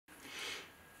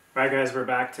Right, guys, we're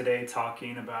back today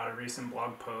talking about a recent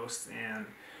blog post, and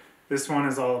this one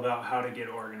is all about how to get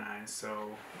organized.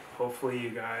 So hopefully you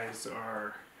guys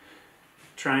are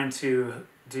trying to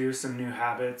do some new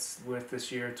habits with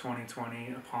this year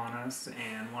 2020 upon us,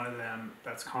 and one of them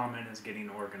that's common is getting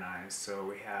organized. So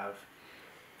we have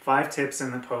 5 tips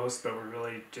in the post, but we're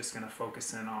really just going to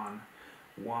focus in on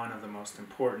one of the most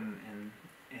important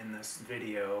in this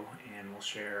video, and we'll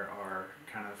share our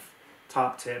kind of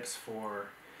top tips for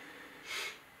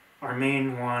our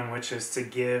main one, which is to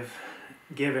give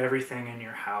everything in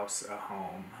your house a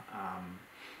home.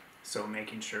 So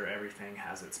making sure everything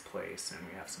has its place, and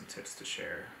we have some tips to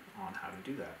share on how to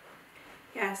do that.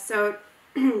 Yeah, so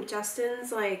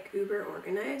Justin's like uber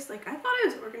organized. Like, I thought I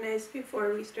was organized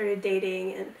before we started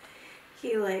dating, and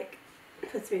he like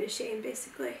puts me to shame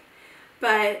basically.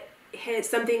 But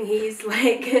something he's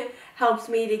like helped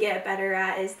me to get better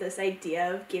at is this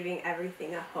idea of giving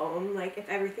everything a home. Like, if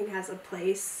everything has a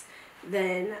place,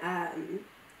 then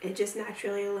it just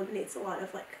naturally eliminates a lot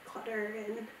of like clutter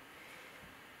and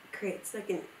creates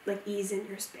like ease in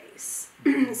your space.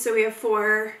 So we have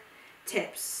 4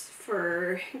 tips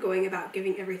for going about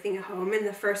giving everything a home, and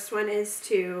the first one is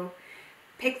to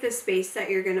pick the space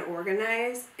that you're going to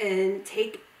organize and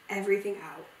take everything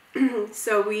out.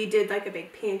 So we did like a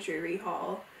big pantry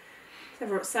rehaul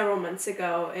several months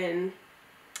ago, and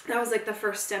that was like the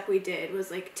first step we did, was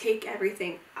like take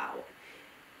everything out.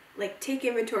 Like, take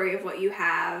inventory of what you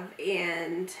have,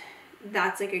 and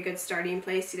that's like a good starting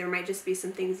place. There might just be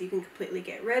some things you can completely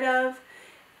get rid of,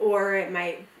 or it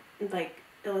might like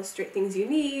illustrate things you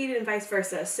need, and vice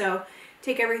versa. So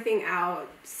take everything out,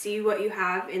 see what you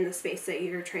have in the space that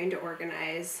you're trying to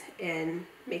organize, and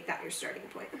make that your starting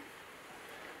point.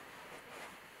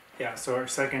 Yeah, so our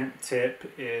second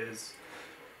tip is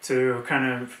to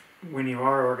kind of, when you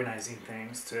are organizing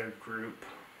things, to group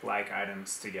like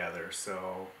items together.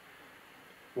 So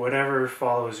whatever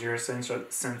follows your sense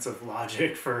of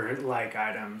logic for like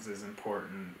items is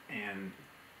important, and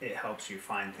it helps you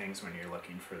find things when you're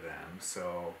looking for them.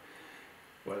 So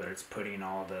whether it's putting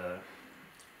all the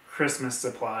Christmas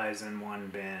supplies in one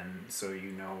bin so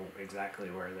you know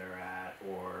exactly where they're at,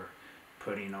 or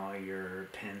putting all your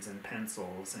pens and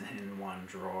pencils in one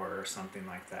drawer or something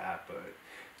like that, but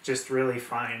just really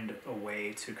find a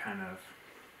way to kind of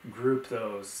group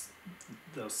those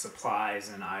supplies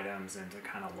and items into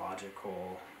kind of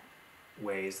logical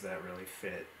ways that really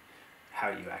fit how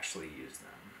you actually use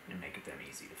them and make them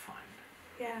easy to find.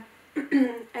 Yeah.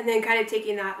 And then kind of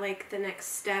taking that, like, the next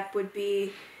step would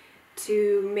be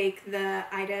to make the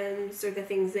items or the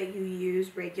things that you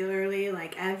use regularly,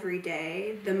 like every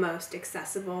day, the most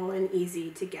accessible and easy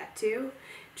to get to,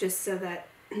 just so that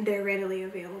they're readily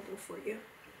available for you.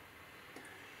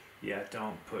 Yeah,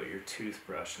 don't put your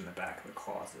toothbrush in the back of the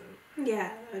closet. Yeah,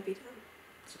 that would be dumb.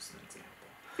 It's just an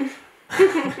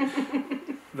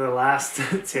example. The last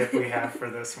tip we have for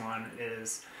this one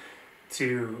is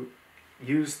to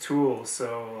use tools.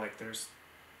 So like, there's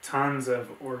tons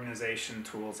of organization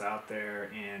tools out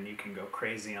there, and you can go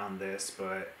crazy on this,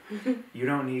 but you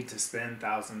don't need to spend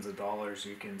thousands of dollars.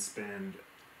 You can spend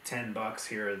 $10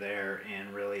 here or there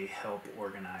and really help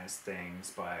organize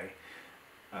things by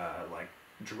like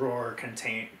drawer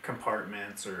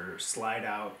compartments, or slide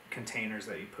out containers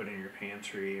that you put in your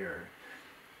pantry, or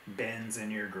bins in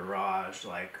your garage.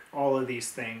 Like, all of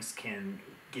these things can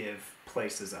give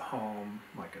places a home,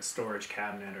 like a storage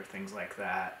cabinet or things like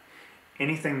that.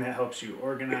 Anything that helps you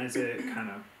organize it, kind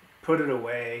of put it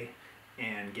away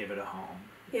and give it a home.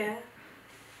 Yeah.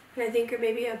 And I think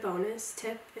maybe a bonus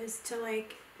tip is to,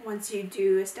 like, once you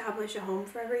do establish a home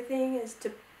for everything, is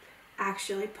to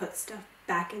actually put stuff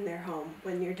back in their home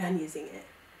when you're done using it.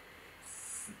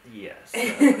 Yes.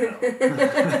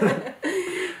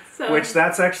 So, which,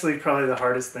 that's actually probably the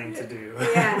hardest thing to do.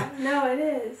 Yeah, no, it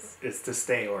is. Is to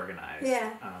stay organized.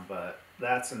 Yeah. But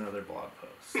that's another blog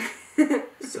post.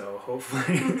 So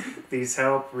hopefully these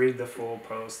help. Read the full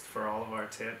post for all of our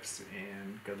tips,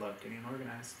 and good luck getting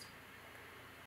organized.